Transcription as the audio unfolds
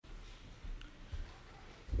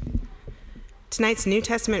Tonight's New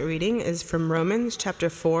Testament reading is from Romans chapter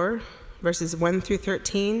 4, verses 1 through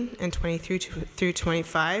 13 and 23 through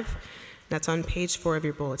 25. That's on page 4 of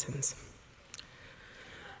your bulletins.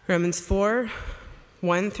 Romans 4,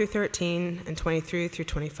 1 through 13 and 22 through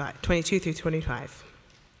 25.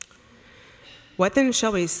 What then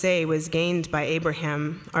shall we say was gained by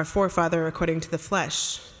Abraham, our forefather according to the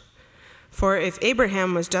flesh? For if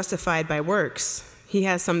Abraham was justified by works, he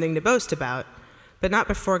has something to boast about, but not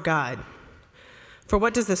before God. For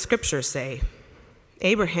what does the scripture say?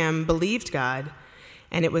 Abraham believed God,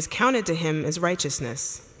 and it was counted to him as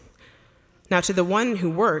righteousness. Now to the one who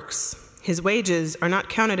works, his wages are not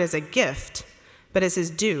counted as a gift, but as his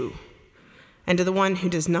due. And to the one who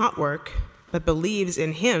does not work, but believes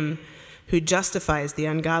in him who justifies the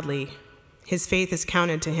ungodly, his faith is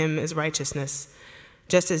counted to him as righteousness.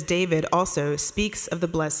 Just as David also speaks of the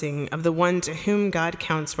blessing of the one to whom God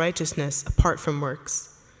counts righteousness apart from works.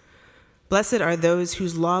 Blessed are those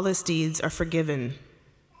whose lawless deeds are forgiven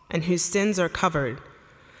and whose sins are covered.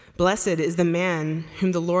 Blessed is the man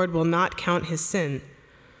whom the Lord will not count his sin.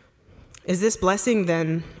 Is this blessing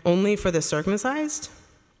then only for the circumcised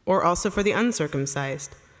or also for the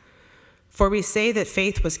uncircumcised? For we say that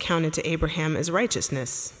faith was counted to Abraham as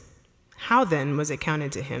righteousness. How then was it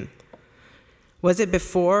counted to him? Was it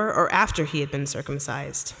before or after he had been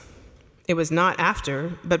circumcised? It was not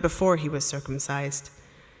after, but before he was circumcised.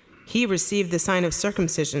 He received the sign of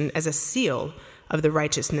circumcision as a seal of the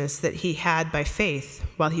righteousness that he had by faith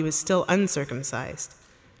while he was still uncircumcised.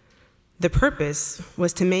 The purpose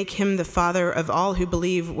was to make him the father of all who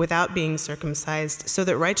believe without being circumcised, so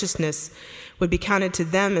that righteousness would be counted to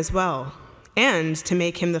them as well, and to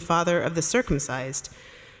make him the father of the circumcised,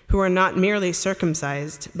 who are not merely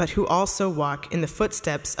circumcised, but who also walk in the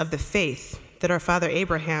footsteps of the faith that our father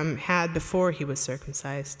Abraham had before he was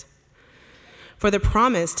circumcised. For the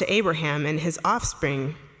promise to Abraham and his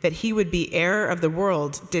offspring that he would be heir of the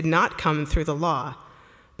world did not come through the law,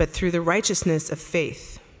 but through the righteousness of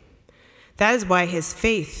faith. That is why his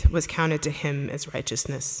faith was counted to him as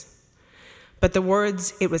righteousness. But the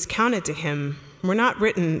words "it was counted to him" were not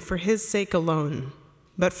written for his sake alone,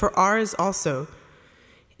 but for ours also.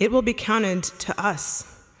 It will be counted to us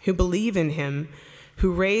who believe in him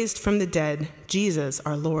who raised from the dead Jesus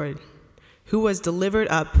our Lord, who was delivered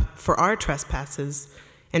up for our trespasses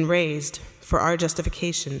and raised for our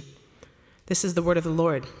justification. This is the word of the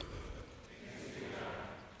Lord.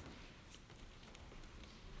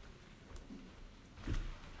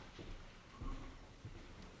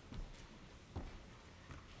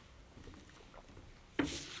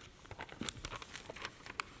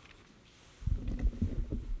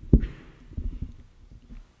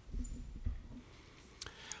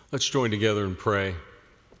 Let's join together and pray.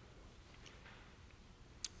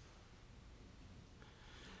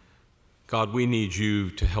 God, we need you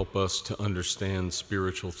to help us to understand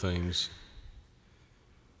spiritual things.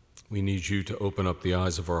 We need you to open up the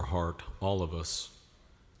eyes of our heart, all of us,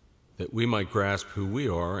 that we might grasp who we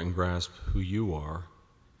are and grasp who you are,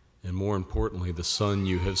 and more importantly, the Son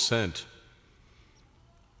you have sent.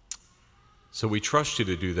 So we trust you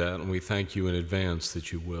to do that, and we thank you in advance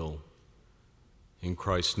that you will. In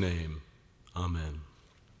Christ's name, amen.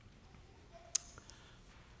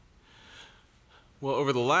 Well,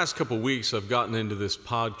 over the last couple of weeks, I've gotten into this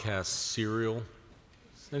podcast, Serial.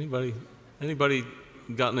 Anybody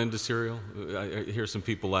gotten into Serial? I hear some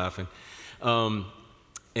people laughing. I'm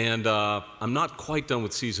not quite done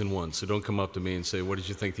with season 1, so don't come up to me and say, what did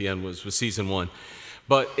you think the end was with season 1?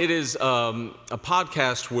 But it is a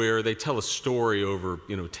podcast where they tell a story over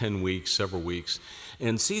 10 weeks, several weeks.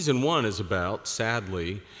 And season 1 is about,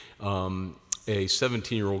 sadly, a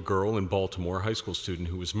 17-year-old girl in Baltimore, a high school student,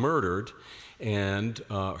 who was murdered, and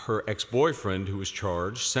her ex-boyfriend, who was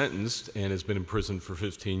charged, sentenced, and has been in prison for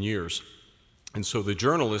 15 years. And so the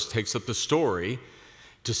journalist takes up the story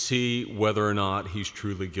to see whether or not he's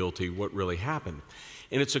truly guilty, what really happened.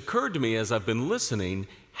 And it's occurred to me as I've been listening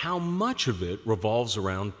how much of it revolves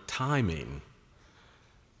around timing.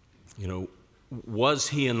 Was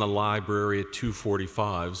he in the library at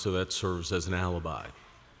 2:45, so that serves as an alibi?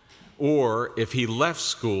 Or if he left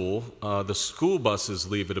school, the school buses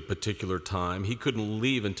leave at a particular time. He couldn't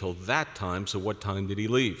leave until that time, so what time did he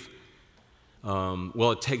leave?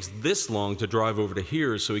 Well, it takes this long to drive over to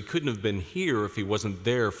here, so he couldn't have been here if he wasn't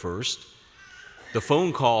there first. The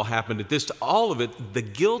phone call happened at this. All of it, the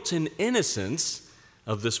guilt and innocence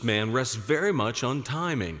of this man rests very much on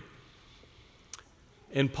timing.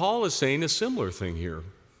 And Paul is saying a similar thing here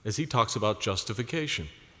as he talks about justification.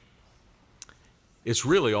 It's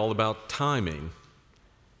really all about timing.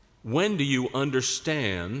 When do you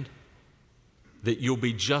understand that you'll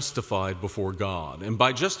be justified before God. And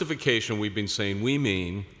by justification, we've been saying we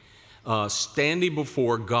mean standing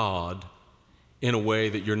before God in a way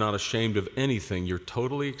that you're not ashamed of anything. You're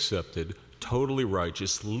totally accepted, totally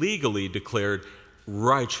righteous, legally declared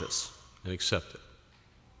righteous and accepted.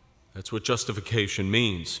 That's what justification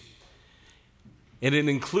means. And it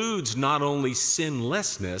includes not only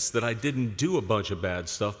sinlessness, that I didn't do a bunch of bad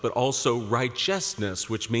stuff, but also righteousness,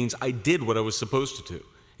 which means I did what I was supposed to do.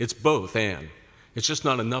 It's both and. It's just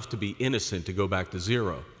not enough to be innocent to go back to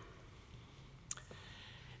zero.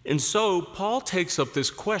 And so Paul takes up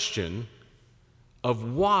this question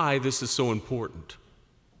of why this is so important.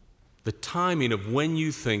 The timing of when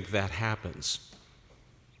you think that happens.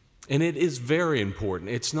 And it is very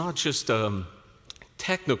important. It's not just a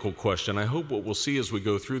technical question. I hope what we'll see as we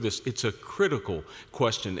go through this, it's a critical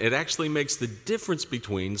question. It actually makes the difference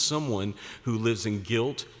between someone who lives in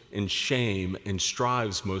guilt and shame and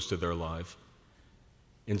strives most of their life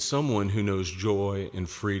and someone who knows joy and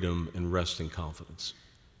freedom and rest and confidence.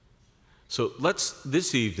 So let's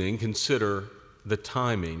this evening consider the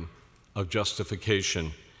timing of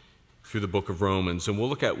justification through the book of Romans. And we'll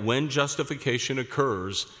look at when justification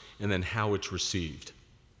occurs and then how it's received.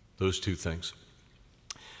 Those two things.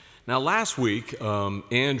 Now, last week,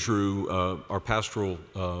 Andrew, our pastoral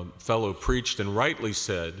fellow, preached and rightly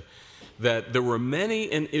said that there were many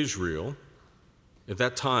in Israel at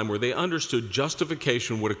that time where they understood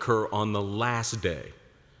justification would occur on the last day,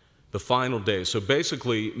 the final day. So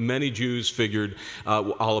basically, many Jews figured,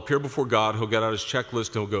 I'll appear before God, he'll get out his checklist,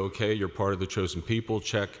 and he'll go, okay, you're part of the chosen people,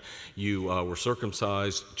 check. You were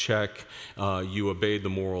circumcised, check. You obeyed the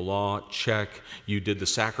moral law, check. You did the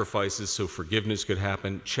sacrifices so forgiveness could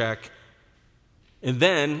happen, check. And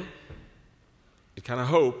then, you kind of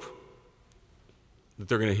hope that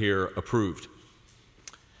they're going to hear approved.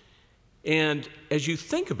 And as you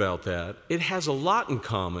think about that, it has a lot in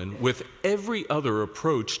common with every other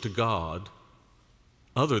approach to God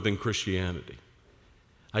other than Christianity.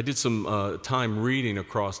 I did some time reading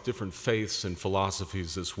across different faiths and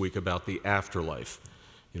philosophies this week about the afterlife.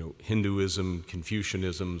 Hinduism,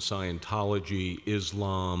 Confucianism, Scientology,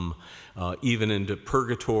 Islam, even into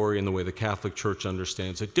purgatory and the way the Catholic Church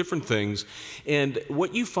understands it, different things. And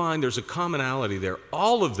what you find, there's a commonality there.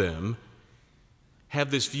 All of them have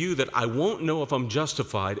this view that I won't know if I'm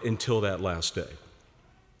justified until that last day.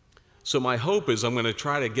 So my hope is I'm going to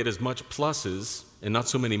try to get as much pluses and not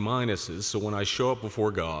so many minuses, so when I show up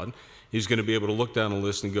before God, he's going to be able to look down the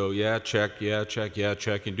list and go, yeah, check,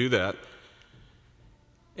 and do that.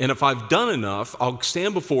 And if I've done enough, I'll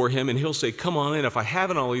stand before him and he'll say, come on in. If I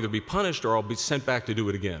haven't, I'll either be punished or I'll be sent back to do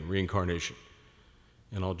it again, reincarnation.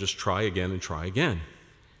 And I'll just try again and try again.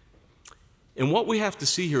 And what we have to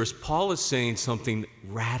see here is Paul is saying something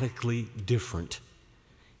radically different.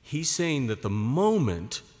 He's saying that the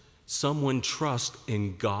moment someone trusts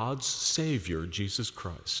in God's Savior, Jesus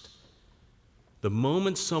Christ, the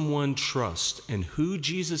moment someone trusts in who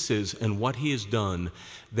Jesus is and what he has done,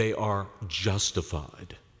 they are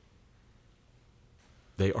justified.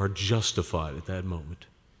 They are justified at that moment.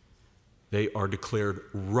 They are declared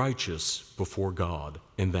righteous before God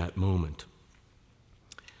in that moment.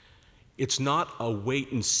 It's not a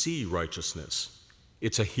wait-and-see righteousness.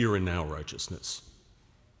 It's a here-and-now righteousness.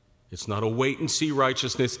 It's not a wait-and-see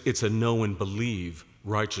righteousness. It's a know-and-believe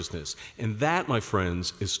righteousness. And that, my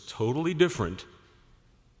friends, is totally different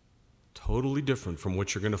from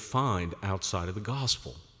what you're going to find outside of the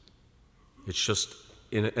gospel. It's just,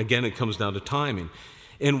 again, it comes down to timing.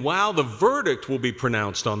 And while the verdict will be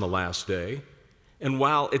pronounced on the last day, and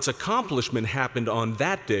while its accomplishment happened on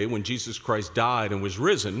that day when Jesus Christ died and was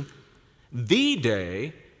risen, the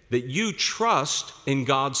day that you trust in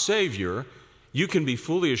God's Savior, you can be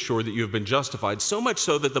fully assured that you have been justified, so much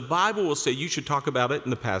so that the Bible will say you should talk about it in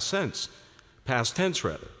the past tense.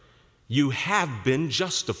 You have been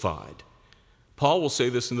justified. Paul will say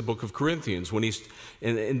this in the book of Corinthians when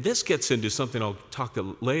and this gets into something I'll talk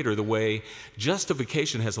to later, the way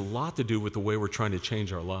justification has a lot to do with the way we're trying to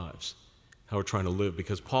change our lives, how we're trying to live,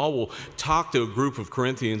 because Paul will talk to a group of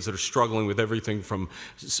Corinthians that are struggling with everything from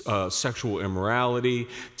sexual immorality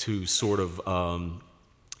to sort of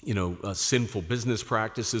sinful business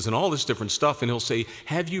practices and all this different stuff, and he'll say,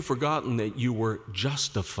 have you forgotten that you were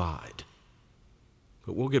justified?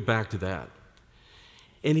 But we'll get back to that.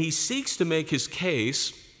 And he seeks to make his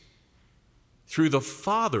case through the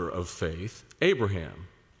father of faith, Abraham.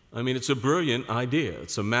 I mean, it's a brilliant idea.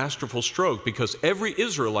 It's a masterful stroke, because every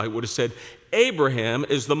Israelite would have said, Abraham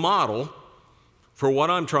is the model for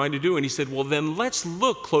what I'm trying to do. And he said, well, then let's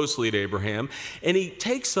look closely at Abraham. And he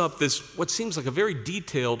takes up this, what seems like a very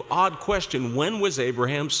detailed, odd question. When was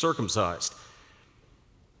Abraham circumcised?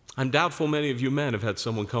 I'm doubtful many of you men have had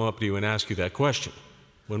someone come up to you and ask you that question.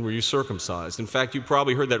 When were you circumcised? In fact, you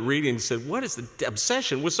probably heard that reading and said, what is the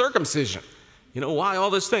obsession with circumcision? Why all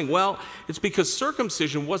this thing? Well, it's because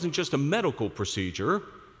circumcision wasn't just a medical procedure.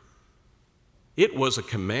 It was a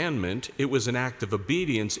commandment. It was an act of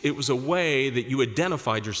obedience. It was a way that you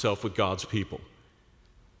identified yourself with God's people.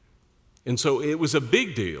 And so it was a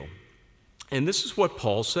big deal. And this is what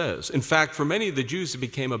Paul says. In fact, for many of the Jews, it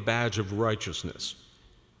became a badge of righteousness.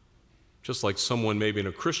 Just like someone maybe in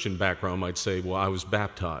a Christian background might say, well, I was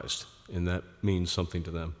baptized, and that means something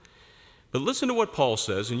to them. But listen to what Paul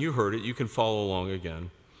says, and you heard it. You can follow along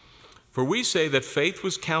again. For we say that faith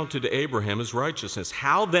was counted to Abraham as righteousness.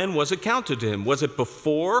 How then was it counted to him? Was it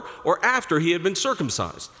before or after he had been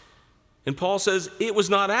circumcised? And Paul says it was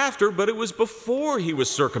not after, but it was before he was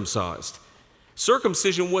circumcised.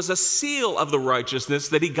 Circumcision was a seal of the righteousness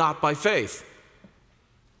that he got by faith.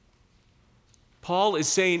 Paul is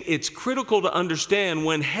saying it's critical to understand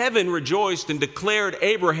when heaven rejoiced and declared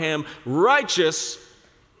Abraham righteous,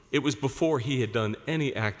 it was before he had done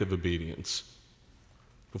any act of obedience,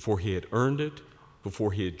 before he had earned it,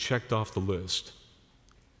 before he had checked off the list.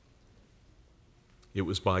 It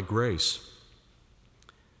was by grace.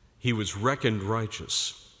 He was reckoned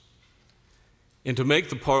righteous. And to make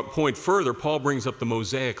the point further, Paul brings up the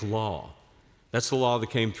Mosaic law. That's the law that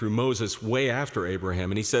came through Moses way after Abraham.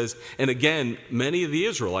 And he says, and again, many of the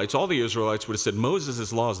Israelites, all the Israelites would have said,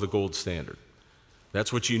 Moses' law is the gold standard.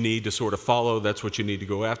 That's what you need to sort of follow. That's what you need to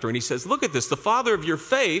go after. And he says, look at this. The father of your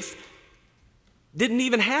faith didn't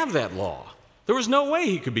even have that law. There was no way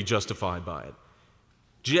he could be justified by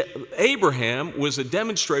it. Abraham was a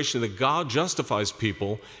demonstration that God justifies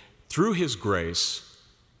people through his grace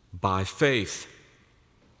by faith.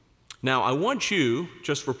 Now, I want you,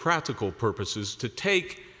 just for practical purposes, to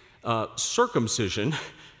take circumcision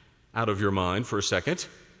out of your mind for a second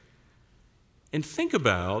and think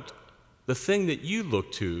about the thing that you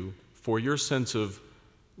look to for your sense of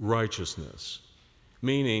righteousness.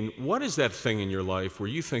 Meaning, what is that thing in your life where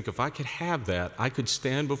you think, if I could have that, I could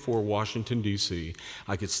stand before Washington, D.C.,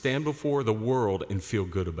 I could stand before the world and feel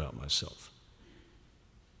good about myself?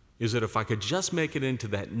 Is it if I could just make it into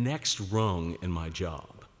that next rung in my job?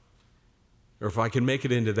 Or if I could make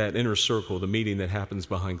it into that inner circle, the meeting that happens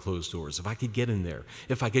behind closed doors, if I could get in there,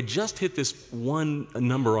 if I could just hit this one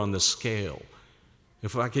number on the scale,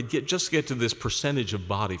 if I could just get to this percentage of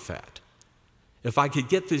body fat, if I could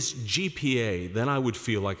get this GPA, then I would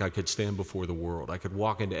feel like I could stand before the world. I could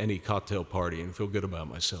walk into any cocktail party and feel good about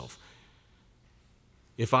myself.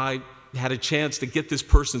 If I had a chance to get this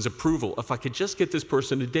person's approval, if I could just get this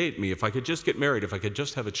person to date me, if I could just get married, if I could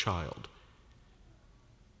just have a child,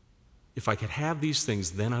 if I could have these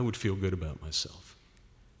things, then I would feel good about myself.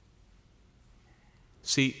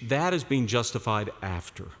 See, that is being justified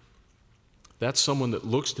after. That's someone that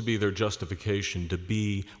looks to be their justification to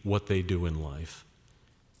be what they do in life.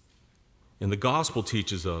 And the gospel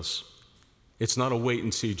teaches us it's not a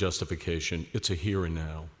wait-and-see justification, it's a here and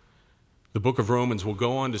now. The book of Romans will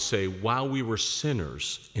go on to say, while we were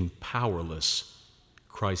sinners and powerless,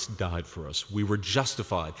 Christ died for us. We were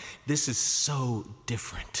justified. This is so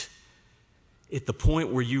different. At the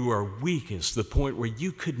point where you are weakest, the point where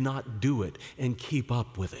you could not do it and keep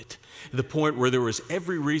up with it, the point where there was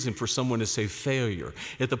every reason for someone to say failure,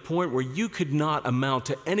 at the point where you could not amount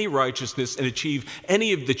to any righteousness and achieve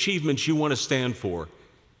any of the achievements you want to stand for,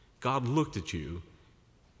 God looked at you.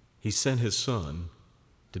 He sent his son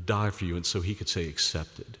to die for you, and so he could say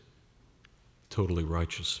accepted, totally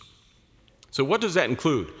righteous. So what does that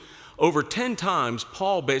include? Over 10 times,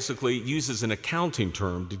 Paul basically uses an accounting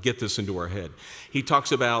term to get this into our head. He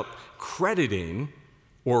talks about crediting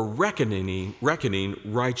or reckoning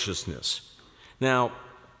righteousness. Now,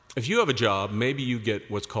 if you have a job, maybe you get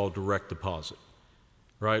what's called direct deposit,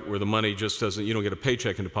 right? Where the money just doesn't, you don't get a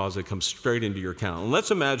paycheck and deposit, it comes straight into your account. And let's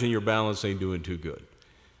imagine your balance ain't doing too good.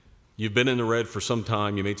 You've been in the red for some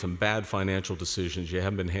time, you made some bad financial decisions, you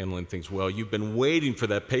haven't been handling things well, you've been waiting for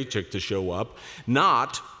that paycheck to show up,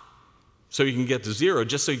 not so you can get to zero,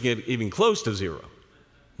 just so you can get even close to zero.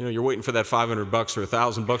 You're waiting for that $500 or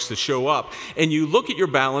 $1,000 to show up, and you look at your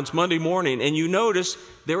balance Monday morning, and you notice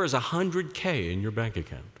there is $100K in your bank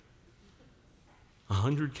account.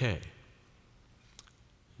 $100K.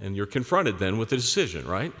 And you're confronted then with a decision,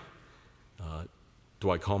 right? Do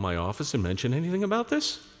I call my office and mention anything about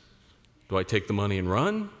this? Do I take the money and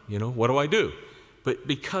run? What do I do? But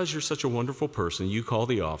because you're such a wonderful person, you call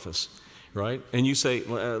the office, right? And you say,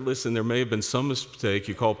 listen, there may have been some mistake.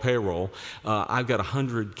 You call payroll. I've got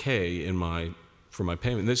 $100K for my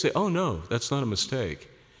payment. And they say, oh, no, that's not a mistake.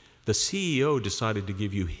 The CEO decided to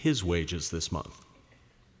give you his wages this month.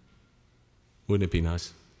 Wouldn't it be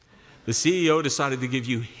nice? The CEO decided to give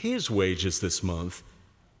you his wages this month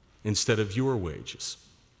instead of your wages.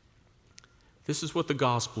 This is what the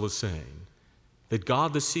gospel is saying, that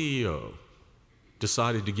God the CEO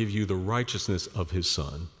decided to give you the righteousness of his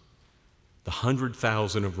Son, the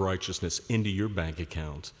 100,000 of righteousness into your bank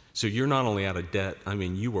account. So you're not only out of debt,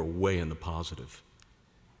 you are way in the positive.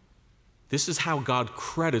 This is how God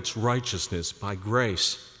credits righteousness by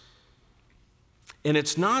grace. And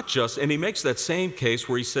it's not just, and he makes that same case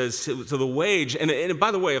where he says to the wage, and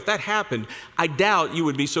by the way, if that happened, I doubt you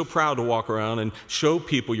would be so proud to walk around and show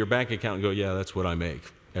people your bank account and go, yeah, that's what I make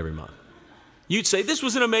every month. You'd say, this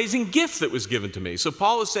was an amazing gift that was given to me. So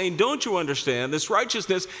Paul is saying, don't you understand? This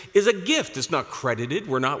righteousness is a gift. It's not credited.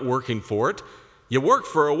 We're not working for it. You work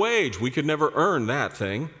for a wage. We could never earn that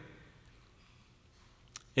thing.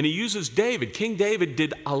 And he uses David. King David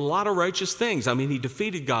did a lot of righteous things. He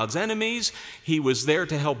defeated God's enemies. He was there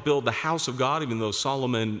to help build the house of God, even though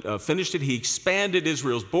Solomon finished it. He expanded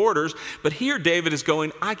Israel's borders. But here David is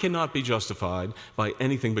going, I cannot be justified by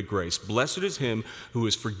anything but grace. Blessed is him who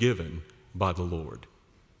is forgiven by the Lord.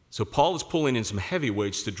 So Paul is pulling in some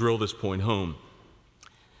heavyweights to drill this point home.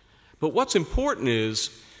 But what's important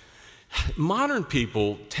is modern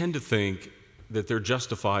people tend to think that they're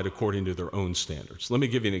justified according to their own standards. Let me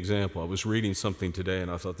give you an example. I was reading something today and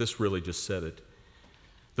I thought this really just said it.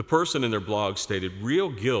 The person in their blog stated, real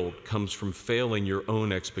guilt comes from failing your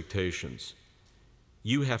own expectations.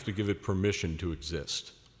 You have to give it permission to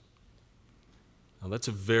exist. Now that's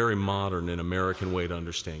a very modern and American way to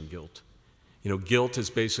understand guilt. Guilt is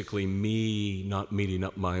basically me not meeting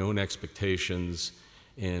up my own expectations,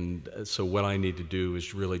 and so what I need to do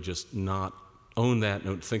is really just not own that,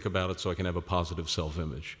 don't think about it so I can have a positive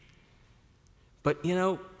self-image. But,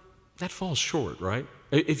 that falls short, right?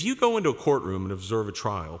 If you go into a courtroom and observe a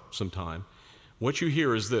trial sometime, what you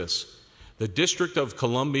hear is this: the District of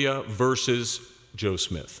Columbia versus Joe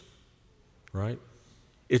Smith, right?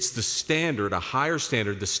 It's the standard, a higher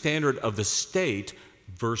standard, the standard of the state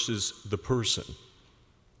versus the person.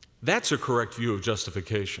 That's a correct view of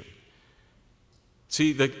justification.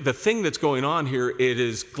 See, the thing that's going on here, it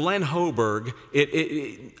is Glenn Hoberg.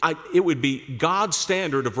 It would be God's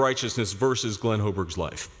standard of righteousness versus Glenn Hoberg's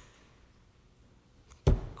life.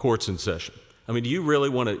 Court's in session. Do you really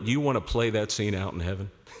want to play that scene out in heaven?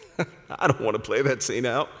 I don't want to play that scene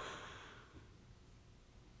out.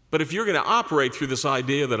 But if you're going to operate through this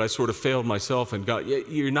idea that I sort of failed myself and God,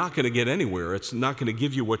 you're not going to get anywhere. It's not going to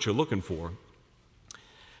give you what you're looking for.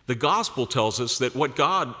 The gospel tells us that what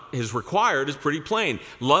God has required is pretty plain.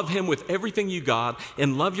 Love him with everything you got,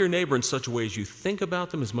 and love your neighbor in such a way as you think about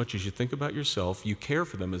them as much as you think about yourself. You care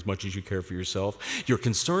for them as much as you care for yourself. You're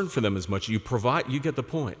concerned for them as much as you provide. You get the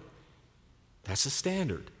point. That's the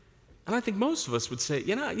standard. And I think most of us would say,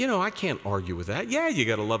 I can't argue with that. Yeah, you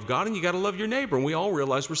got to love God and you got to love your neighbor, and we all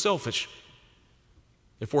realize we're selfish.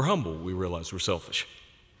 If we're humble, we realize we're selfish.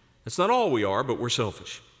 It's not all we are, but we're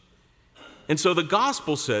selfish. And so the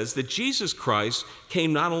gospel says that Jesus Christ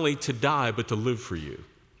came not only to die, but to live for you.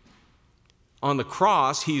 On the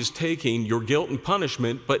cross, he is taking your guilt and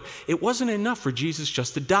punishment, but it wasn't enough for Jesus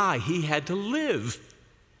just to die. He had to live.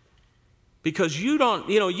 Because you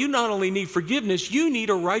not only need forgiveness, you need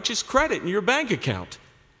a righteous credit in your bank account.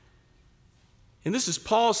 And this is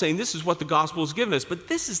Paul saying this is what the gospel has given us. But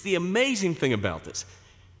this is the amazing thing about this.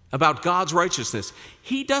 About God's righteousness.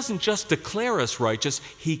 He doesn't just declare us righteous,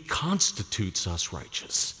 he constitutes us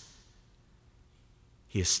righteous.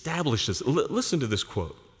 He establishes. Listen to this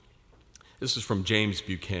quote. This is from James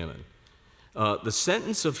Buchanan. The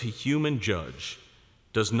sentence of a human judge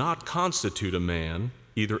does not constitute a man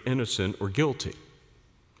either innocent or guilty.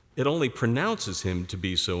 It only pronounces him to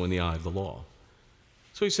be so in the eye of the law.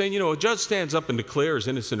 So he's saying, a judge stands up and declares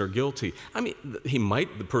innocent or guilty.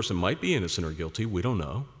 The person might be innocent or guilty, we don't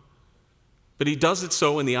know. But he does it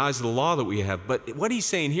so in the eyes of the law that we have. But what he's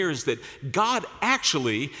saying here is that God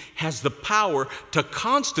actually has the power to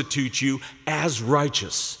constitute you as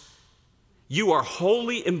righteous. You are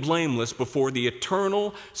holy and blameless before the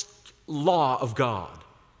eternal law of God.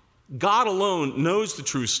 God alone knows the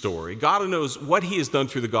true story. God knows what he has done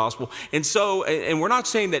through the gospel. And we're not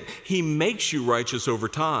saying that he makes you righteous over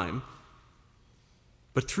time,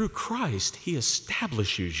 but through Christ, he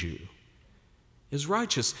establishes you as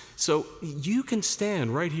righteous. So you can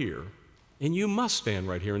stand right here, and you must stand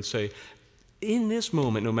right here and say, in this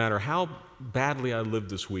moment, no matter how badly I lived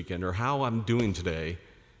this weekend or how I'm doing today,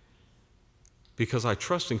 because I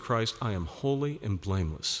trust in Christ, I am holy and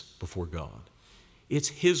blameless before God. It's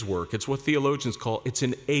his work. It's what theologians call, it's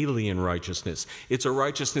an alien righteousness. It's a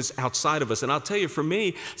righteousness outside of us. And I'll tell you, for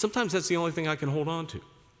me, sometimes that's the only thing I can hold on to.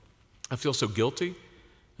 I feel so guilty.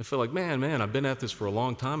 I feel like, man, I've been at this for a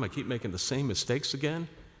long time. I keep making the same mistakes again.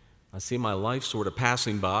 I see my life sort of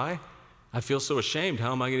passing by. I feel so ashamed.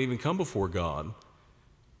 How am I going to even come before God?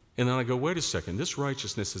 And then I go, wait a second, this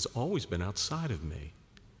righteousness has always been outside of me.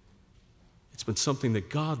 It's been something that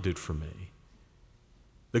God did for me.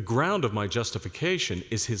 The ground of my justification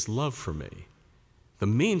is his love for me. The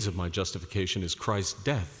means of my justification is Christ's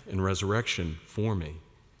death and resurrection for me.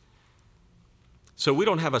 So we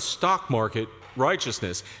don't have a stock market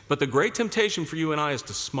righteousness, but the great temptation for you and I is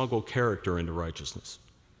to smuggle character into righteousness.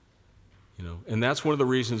 And that's one of the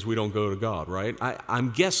reasons we don't go to God, right?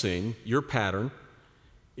 I'm guessing your pattern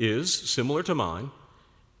is similar to mine,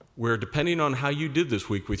 where depending on how you did this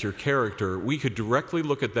week with your character, we could directly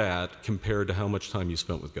look at that compared to how much time you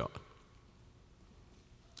spent with God.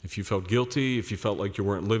 If you felt guilty, if you felt like you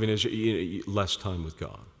weren't living as less time with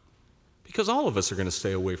God. Because all of us are going to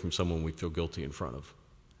stay away from someone we feel guilty in front of.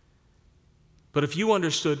 But if you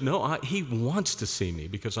understood, no, he wants to see me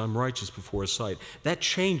because I'm righteous before his sight, that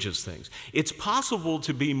changes things. It's possible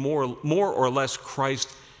to be more or less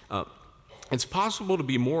it's possible to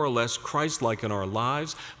be more or less Christ-like in our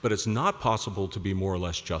lives, but it's not possible to be more or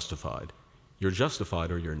less justified. You're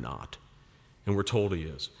justified or you're not. And we're told he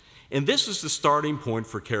is. And this is the starting point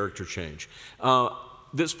for character change.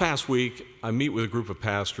 This past week, I meet with a group of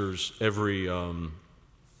pastors every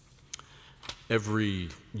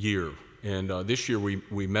year. And this year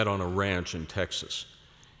we met on a ranch in Texas.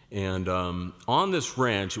 And on this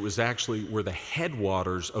ranch, it was actually where the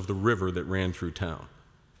headwaters of the river that ran through town.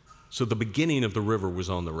 So the beginning of the river was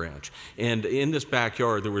on the ranch. And in this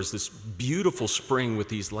backyard, there was this beautiful spring with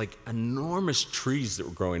these like enormous trees that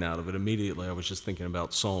were growing out of it. Immediately, I was just thinking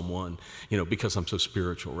about Psalm 1, because I'm so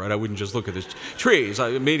spiritual, right? I wouldn't just look at the trees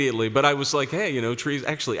immediately, but I was like, hey, trees.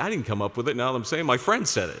 Actually, I didn't come up with it. Now that I'm saying, my friend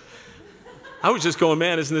said it. I was just going,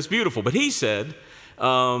 man, isn't this beautiful? But he said,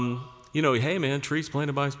 hey, man, trees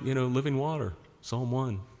planted by, living water, Psalm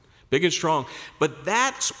 1, big and strong. But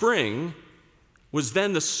that spring was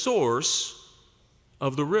then the source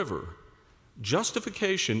of the river.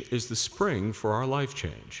 Justification is the spring for our life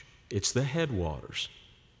change. It's the headwaters.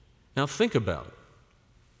 Now think about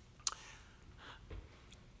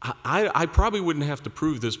it. I probably wouldn't have to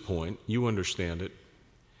prove this point. You understand it.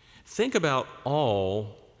 Think about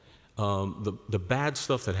all the bad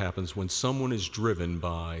stuff that happens when someone is driven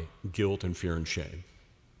by guilt and fear and shame.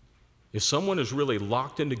 If someone is really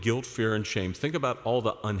locked into guilt, fear, and shame, think about all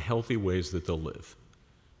the unhealthy ways that they'll live.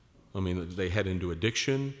 I mean, they head into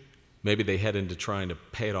addiction. Maybe they head into trying to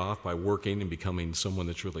pay it off by working and becoming someone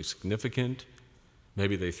that's really significant.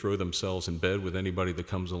 Maybe they throw themselves in bed with anybody that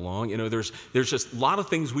comes along. There's just a lot of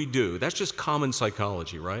things we do. That's just common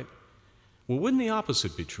psychology, right? Well, wouldn't the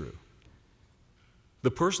opposite be true?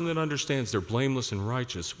 The person that understands they're blameless and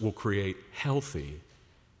righteous will create healthy,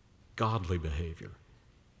 godly behavior.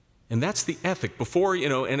 And that's the ethic before,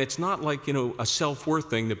 and it's not like, a self-worth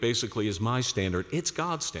thing that basically is my standard. It's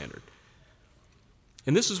God's standard.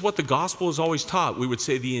 And this is what the gospel has always taught. We would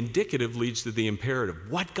say the indicative leads to the imperative.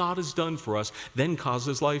 What God has done for us then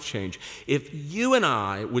causes life change. If you and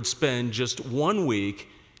I would spend just 1 week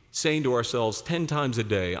saying to ourselves 10 times a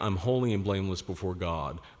day, I'm holy and blameless before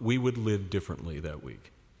God, we would live differently that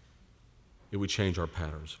week. It would change our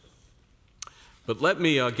patterns. But let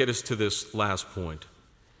me get us to this last point.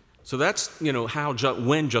 So that's,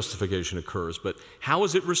 when justification occurs, but how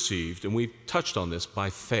is it received? And we've touched on this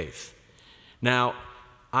by faith. Now,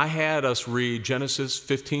 I had us read Genesis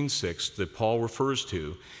 15:6 that Paul refers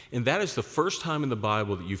to, and that is the first time in the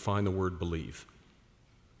Bible that you find the word believe.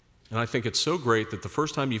 And I think it's so great that the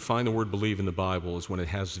first time you find the word believe in the Bible is when it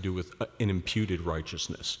has to do with an imputed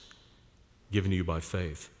righteousness given to you by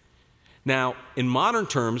faith. Now, in modern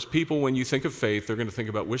terms, people, when you think of faith, they're going to think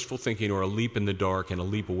about wishful thinking or a leap in the dark and a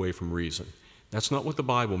leap away from reason. That's not what the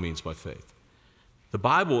Bible means by faith. The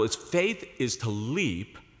Bible is faith is to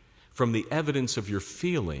leap from the evidence of your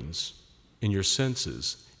feelings and your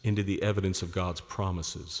senses into the evidence of God's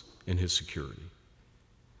promises and his security.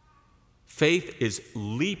 Faith is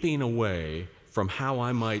leaping away from how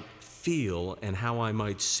I might feel and how I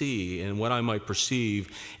might see and what I might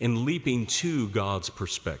perceive and leaping to God's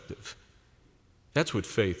perspective. That's what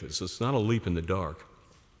faith is. It's not a leap in the dark.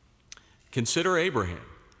 Consider Abraham.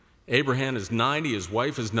 Abraham is 90, his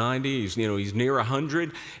wife is 90, he's near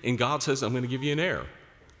 100, and God says, I'm going to give you an heir.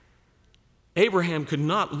 Abraham could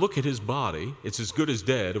not look at his body. It's as good as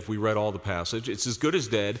dead, if we read all the passage. It's as good as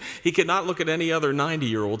dead. He could not look at any other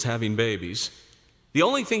 90-year-olds having babies. The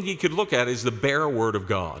only thing he could look at is the bare word of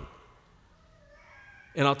God.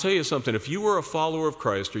 And I'll tell you something, if you were a follower of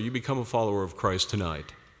Christ or you become a follower of Christ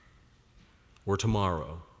tonight or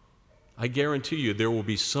tomorrow, I guarantee you there will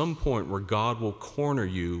be some point where God will corner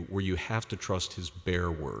you where you have to trust his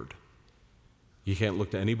bare word. You can't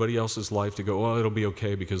look to anybody else's life to go, oh, it'll be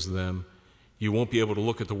okay because of them. You won't be able to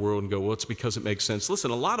look at the world and go, well, it's because it makes sense.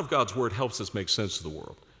 Listen, a lot of God's word helps us make sense of the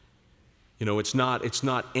world. You know, it's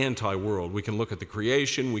not anti-world. We can look at the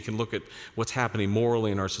creation. We can look at what's happening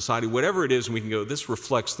morally in our society. Whatever it is, we can go, this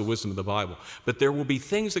reflects the wisdom of the Bible. But there will be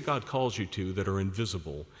things that God calls you to that are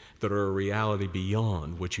invisible, that are a reality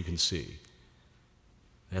beyond what you can see.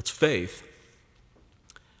 That's faith.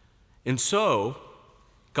 And so,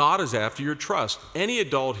 God is after your trust. Any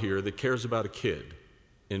adult here that cares about a kid,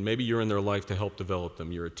 and maybe you're in their life to help develop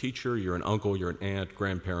them, you're a teacher, you're an uncle, you're an aunt,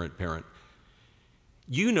 grandparent, parent,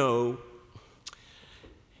 you know,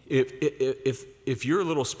 if your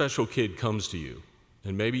little special kid comes to you,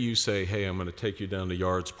 and maybe you say, hey, I'm going to take you down to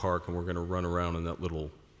Yards Park and we're going to run around in that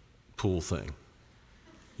little pool thing.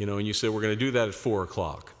 You know, and you say, we're going to do that at 4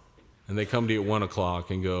 o'clock. And they come to you at 1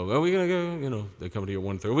 o'clock and go, are we going to go? You know, they come to you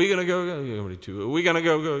at 1:30. Are we going to go? Are we going to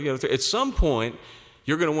go? You know, at some point,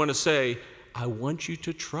 you're going to want to say, I want you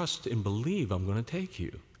to trust and believe I'm going to take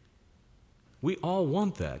you. We all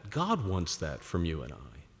want that. God wants that from you and I.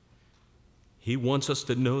 He wants us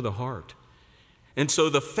to know the heart. And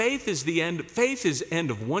so the faith is the end. Faith is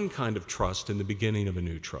end of one kind of trust and the beginning of a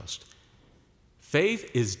new trust.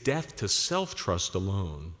 Faith is death to self-trust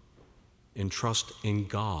alone and trust in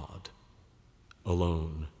God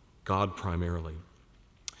alone, God primarily.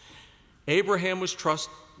 Abraham was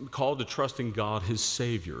called to trust in God, his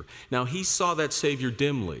Savior. Now, he saw that Savior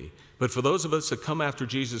dimly, but for those of us that come after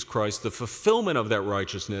Jesus Christ, the fulfillment of that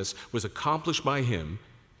righteousness was accomplished by him.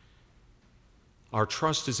 Our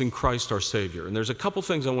trust is in Christ, our Savior. And there's a couple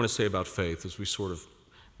things I want to say about faith as we sort of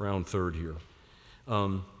round third here.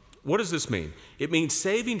 What does this mean? It means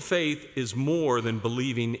saving faith is more than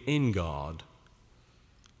believing in God.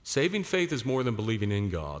 Saving faith is more than believing in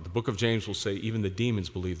God. The book of James will say even the demons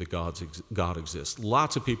believe that God exists.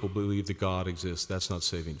 Lots of people believe that God exists. That's not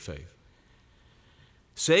saving faith.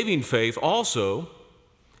 Saving faith also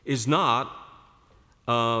is not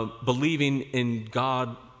believing in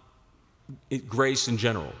God, grace in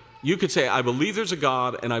general. You could say, I believe there's a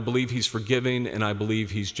God, and I believe he's forgiving, and I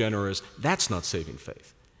believe he's generous. That's not saving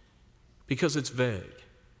faith, because it's vague.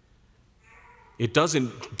 It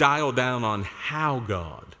doesn't dial down on how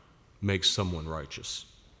God makes someone righteous,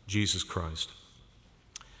 Jesus Christ.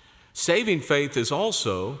 Saving faith is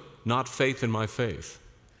also not faith in my faith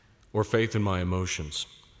or faith in my emotions.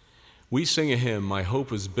 We sing a hymn, my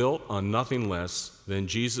hope is built on nothing less than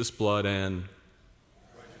Jesus' blood and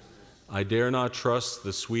I dare not trust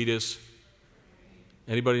the sweetest.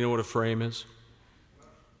 Anybody know what a frame is?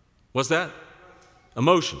 What's that?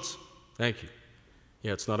 Emotions. Thank you.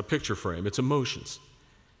 Yeah, it's not a picture frame, it's emotions.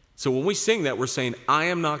 So when we sing that, we're saying, I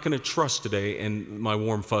am not going to trust today in my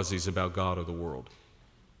warm fuzzies about God or the world.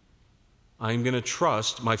 I'm going to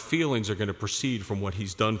trust, my feelings are going to proceed from what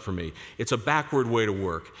he's done for me. It's a backward way to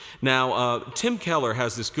work. Now, Tim Keller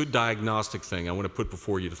has this good diagnostic thing I want to put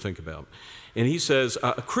before you to think about. And he says,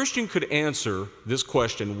 a Christian could answer this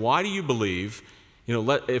question, why do you believe,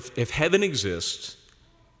 if heaven exists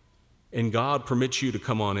and God permits you to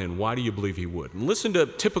come on in, why do you believe he would? And listen to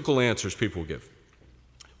typical answers people give.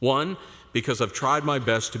 1, because I've tried my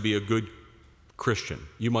best to be a good Christian.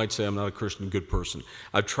 You might say I'm not a Christian, good person.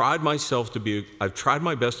 I've tried my best to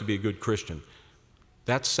be a good Christian.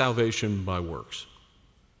 That's salvation by works.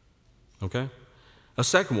 Okay? A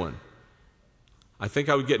second one, I think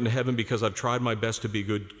I would get into heaven because I've tried my best to be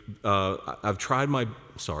good.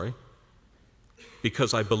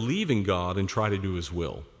 Because I believe in God and try to do his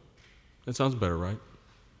will. That sounds better, right?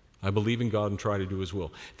 I believe in God and try to do his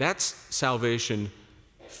will. That's salvation,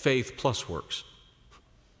 faith plus works,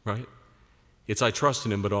 right? It's I trust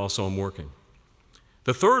in him, but also I'm working.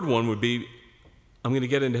 The third one would be, I'm going to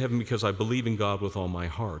get into heaven because I believe in God with all my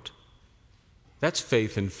heart. That's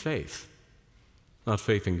faith in faith, not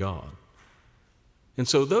faith in God. And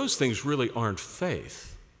so those things really aren't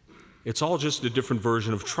faith. It's all just a different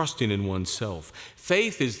version of trusting in oneself.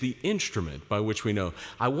 Faith is the instrument by which we know.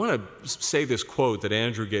 I want to say this quote that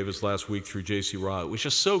Andrew gave us last week through J.C. Ryle, which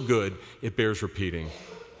is so good it bears repeating.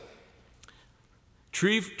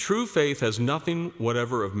 True faith has nothing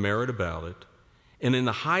whatever of merit about it, and in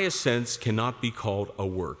the highest sense cannot be called a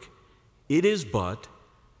work. It is but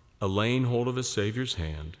a laying hold of a Savior's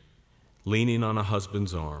hand, leaning on a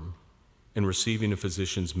husband's arm, and receiving a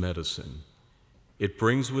physician's medicine. It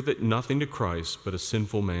brings with it nothing to Christ but a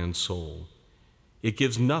sinful man's soul. It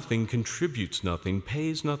gives nothing, contributes nothing,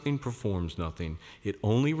 pays nothing, performs nothing. It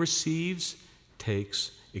only receives,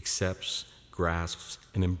 takes, accepts, grasps,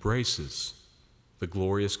 and embraces the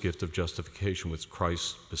glorious gift of justification which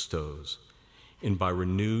Christ bestows, and by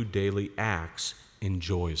renewed daily acts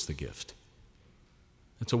enjoys the gift.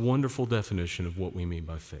 It's a wonderful definition of what we mean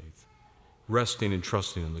by faith, resting and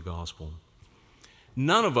trusting in the gospel.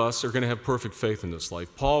 None of us are going to have perfect faith in this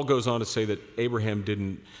life. Paul goes on to say that Abraham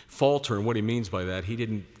didn't falter, and what he means by that, he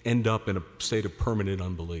didn't end up in a state of permanent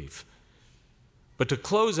unbelief. But to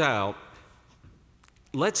close out,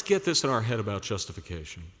 let's get this in our head about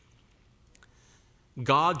justification.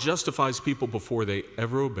 God justifies people before they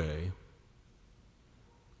ever obey.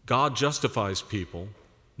 God justifies people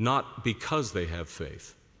not because they have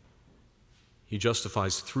faith. He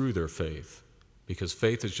justifies through their faith, because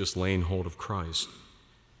faith is just laying hold of Christ.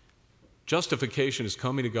 Justification is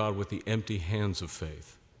coming to God with the empty hands of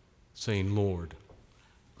faith, saying, Lord,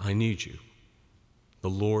 I need you. The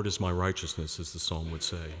Lord is my righteousness, as the psalm would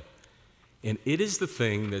say. And it is the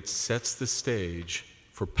thing that sets the stage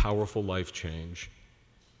for powerful life change.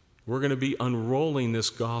 We're going to be unrolling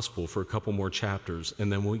this gospel for a couple more chapters,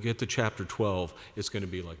 and then when we get to chapter 12, it's going to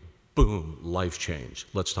be like, boom, life change.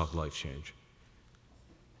 Let's talk life change.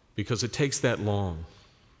 Because it takes that long.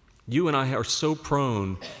 You and I are so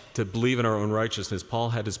prone to believe in our own righteousness.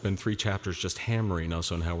 Paul had to spend 3 chapters just hammering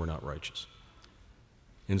us on how we're not righteous.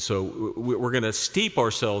 And so we're going to steep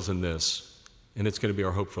ourselves in this, and it's going to be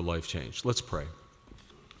our hope for life change. Let's pray.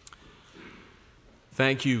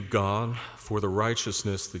 Thank you, God, for the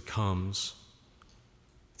righteousness that comes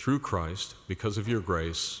through Christ because of your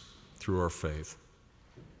grace through our faith.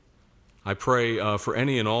 I pray for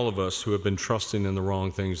any and all of us who have been trusting in the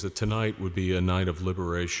wrong things that tonight would be a night of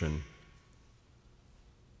liberation.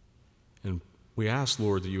 And we ask,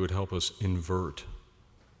 Lord, that you would help us invert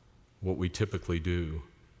what we typically do.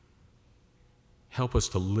 Help us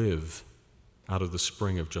to live out of the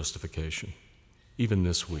spring of justification, even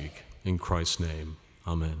this week. In Christ's name,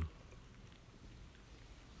 amen.